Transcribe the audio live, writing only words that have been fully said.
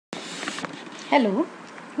Hello,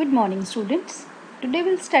 good morning students. Today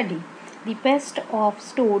we'll study the pest of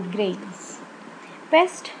stored grains.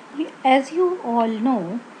 Pest, as you all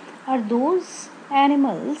know, are those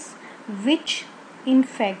animals which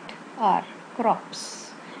infect our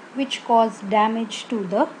crops, which cause damage to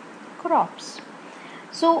the crops.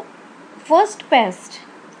 So, first pest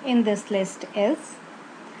in this list is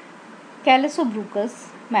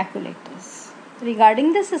CALLOSOBRUCHUS maculatus.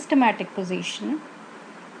 Regarding the systematic position,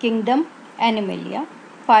 Kingdom Animalia,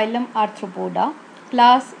 phylum Arthropoda,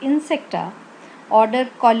 class Insecta, order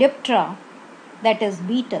Coleoptera, that is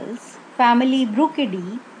beetles, family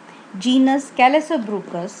Bruchidae, genus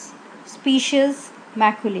CALLOSOBRUCHUS, species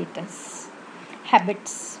Maculatus.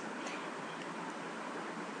 Habits.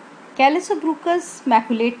 CALLOSOBRUCHUS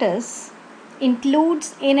maculatus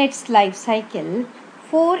includes in its life cycle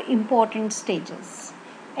 4 important stages: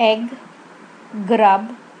 egg,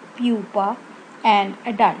 grub, pupa, and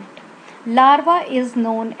adult. Larva is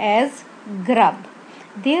known as grub.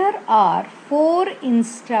 There are 4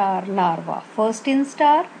 instar larvae: first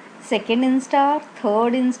instar, second instar,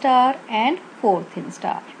 third instar, and fourth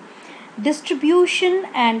instar. Distribution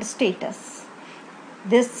and status.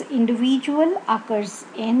 This individual occurs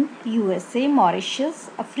in USA,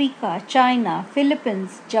 Mauritius, Africa, China,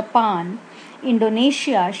 Philippines, Japan,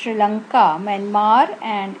 Indonesia, Sri Lanka, Myanmar,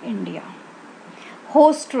 and India.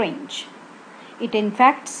 Host range. It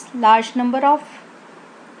infects large number of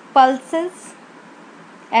pulses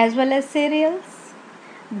as well as cereals: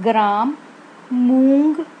 gram,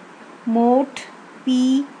 moong, moat,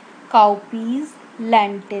 pea, cowpeas,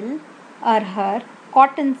 lentil, arhar,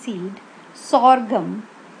 cottonseed, sorghum,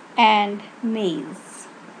 and maize.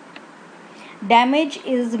 Damage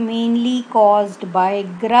is mainly caused by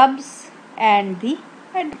grubs and the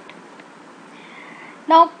adult.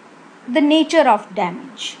 Now, the nature of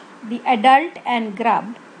damage. The adult and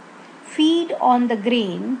grub feed on the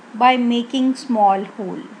grain by making small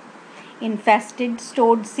hole. Infested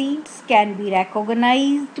stored seeds can be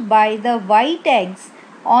recognized by the white eggs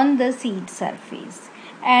on the seed surface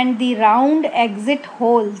and the round exit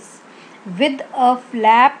holes with a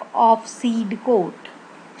flap of seed coat.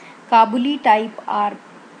 Kabuli type are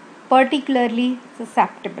particularly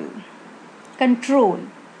susceptible. Control.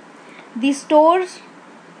 The stores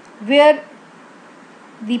where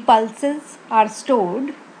the pulses are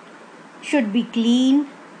stored should be clean,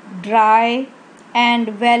 dry,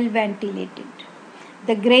 and well ventilated.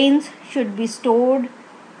 The grains should be stored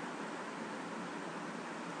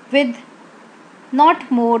with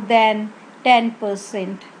not more than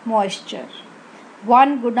 10% moisture.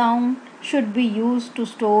 One godown should be used to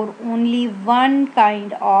store only one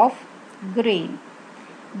kind of grain.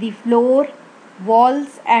 The floor,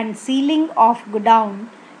 walls, and ceiling of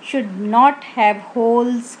godown should not have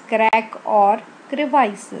holes, crack, or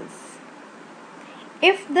crevices.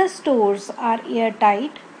 If the stores are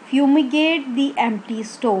airtight, fumigate the empty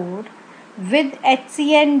store with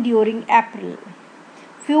HCN during April.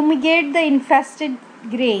 Fumigate the infested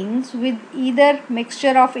grains with either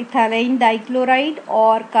mixture of ethylene dichloride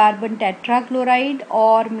or carbon tetrachloride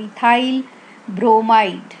or methyl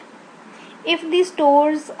bromide. If the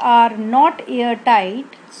stores are not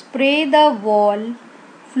airtight, spray the wall,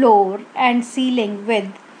 floor, and ceiling with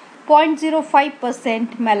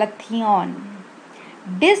 0.05% malathion.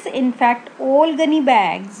 Disinfect all gunny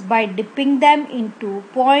bags by dipping them into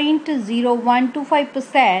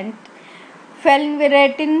 0.0125%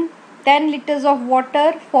 phenylviratin 10 liters of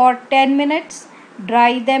water for 10 minutes.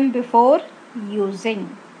 Dry them before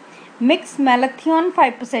using. Mix malathion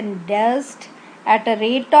 5% dust at a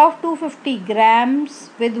rate of 250 grams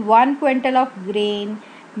with 1 quintal of grain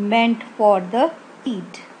meant for the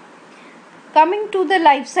seed. Coming to the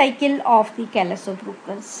life cycle of the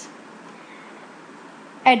CALLOSOBRUCHUS.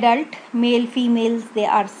 Adult, male, females, they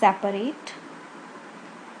are separate.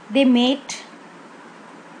 They mate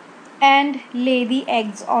and lay the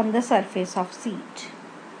eggs on the surface of seed.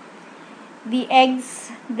 The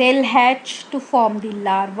eggs, they'll hatch to form the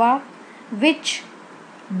larva, which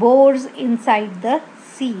bores inside the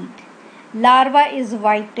seed. Larva is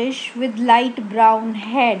whitish with light brown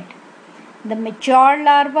head. The mature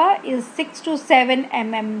larva is 6 to 7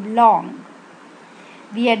 mm long.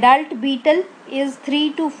 The adult beetle is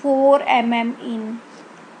 3 to 4 mm in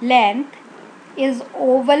length, is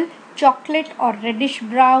oval, chocolate or reddish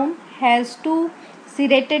brown, has 2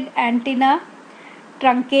 serrated antennae,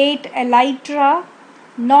 truncate elytra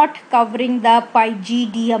not covering the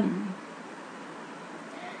pygidium.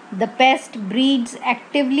 The pest breeds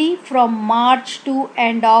actively from March to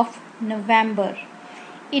end of November.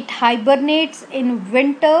 It hibernates in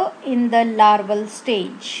winter in the larval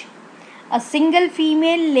stage. A single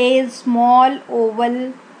female lays small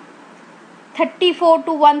oval 34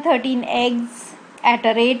 to 113 eggs at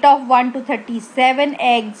a rate of 1 to 37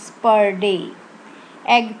 eggs per day.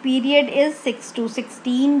 Egg period is 6 to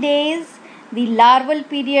 16 days. The larval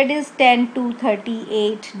period is 10 to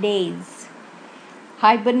 38 days.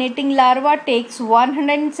 Hibernating larva takes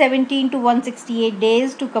 117 to 168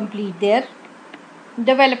 days to complete their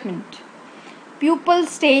development. Pupal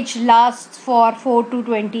stage lasts for 4 to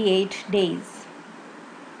 28 days.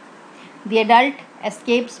 The adult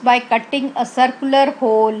escapes by cutting a circular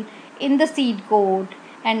hole in the seed coat,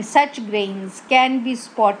 and such grains can be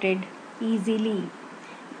spotted easily.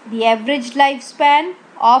 The average lifespan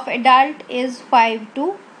of adult is 5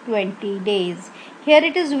 to 20 days. Here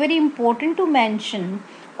it is very important to mention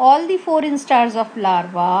all the 4 instars of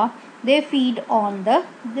larva, they feed on the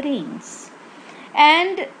grains.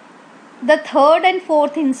 And the 3rd and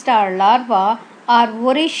 4th instar larva are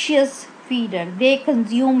voracious feeder. They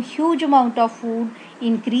consume huge amount of food,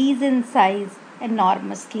 increase in size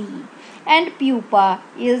enormously, and pupa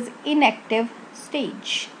is inactive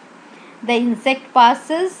stage. The insect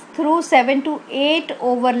passes through 7 to 8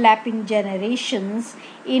 overlapping generations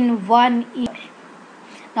in one year.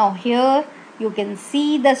 Now here you can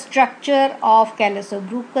see the structure of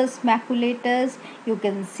CALLOSOBRUCHUS maculatus. You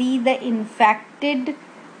can see the infected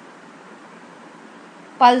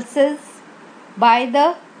pulses by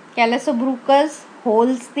the CALLOSOBRUCHUS,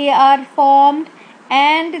 holes they are formed,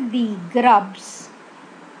 and the grubs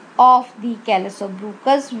of the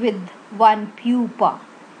CALLOSOBRUCHUS with one pupa.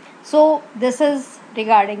 So this is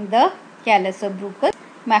regarding the CALLOSOBRUCHUS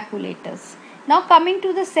maculatus. Now coming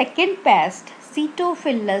to the second pest,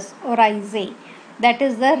 SITOPHILUS oryzae, that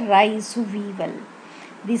is the rice weevil.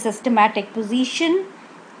 The systematic position,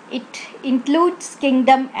 it includes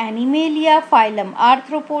kingdom Animalia, phylum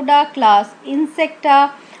Arthropoda, class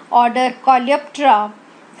Insecta, order Coleoptera,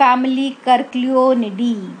 family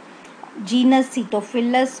Curculionidae, genus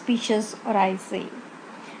SITOPHILUS, species oryzae.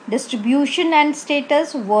 Distribution and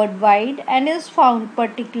status worldwide and is found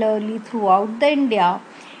particularly throughout the India.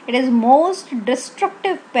 It is most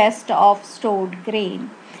destructive pest of stored grain.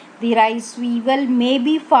 The rice weevil may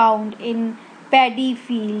be found in paddy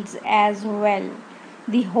fields as well.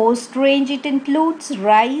 The host range, it includes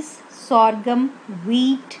rice, sorghum,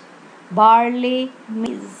 wheat, barley,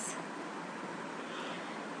 maize.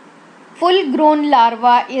 Full grown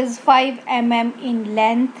larva is 5 mm in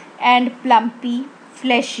length and plumpy,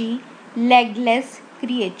 fleshy, legless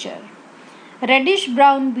creature. Reddish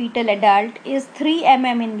brown beetle adult is 3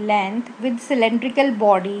 mm in length with cylindrical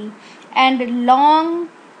body and long,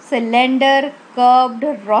 slender, curved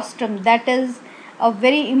rostrum. That is a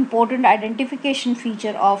very important identification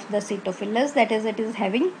feature of the SITOPHILUS. That is, it is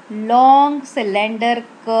having long, slender,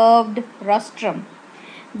 curved rostrum.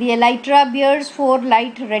 The elytra bears 4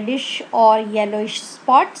 light reddish or yellowish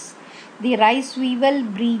spots. The rice weevil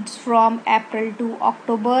breeds from April to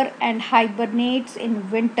October and hibernates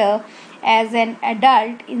in winter as an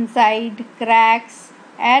adult inside cracks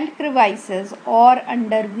and crevices or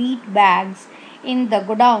under wheat bags in the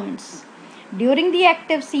godowns. During the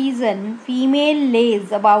active season, female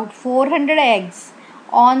lays about 400 eggs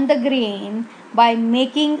on the grain by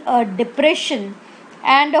making a depression,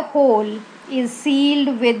 and a hole is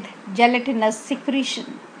sealed with gelatinous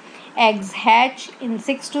secretion. Eggs hatch in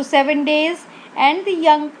 6 to 7 days and the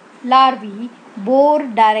young larvae bore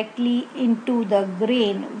directly into the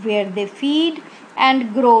grain where they feed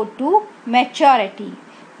and grow to maturity.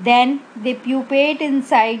 Then they pupate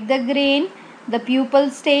inside the grain. The pupal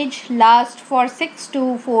stage lasts for 6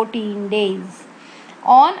 to 14 days.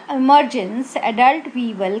 On emergence, adult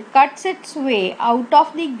weevil cuts its way out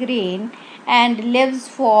of the grain and lives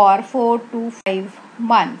for 4 to 5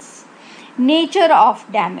 months. Nature of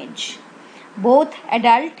damage. Both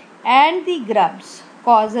adult and the grubs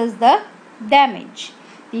causes the damage.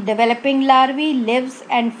 The developing larvae lives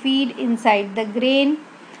and feed inside the grain,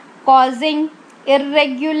 causing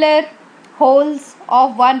irregular holes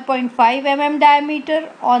of 1.5 mm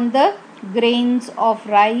diameter on the grains of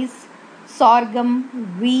rice, sorghum,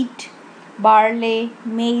 wheat, barley,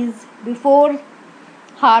 maize before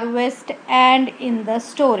harvest and in the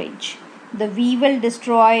storage. The weevil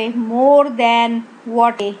destroy more than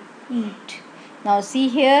what they eat. Now see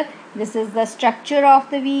here, this is the structure of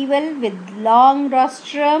the weevil with long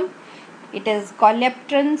rostrum. It is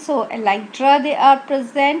coleoptron, so elytra they are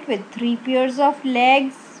present with 3 pairs of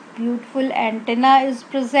legs. Beautiful antenna is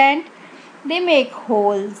present. They make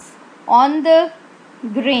holes on the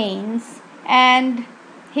grains, and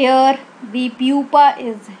here the pupa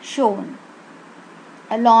is shown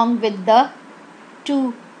along with the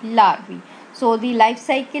 2 larvae. So the life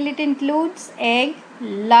cycle, it includes egg,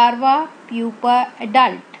 larva, pupa,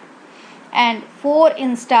 adult, and 4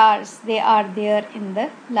 instars, they are there in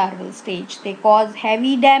the larval stage. They cause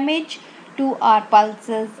heavy damage to our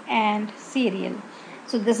pulses and cereal.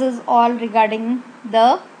 So this is all regarding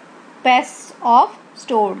the pests of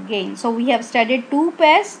stored grain. So we have studied 2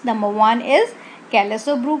 pests. Number 1 is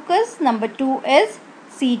CALLOSOBRUCHUS, number 2 is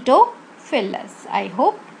SITOPHILUS. I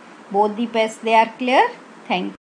hope both the pests, they are clear. Thank you.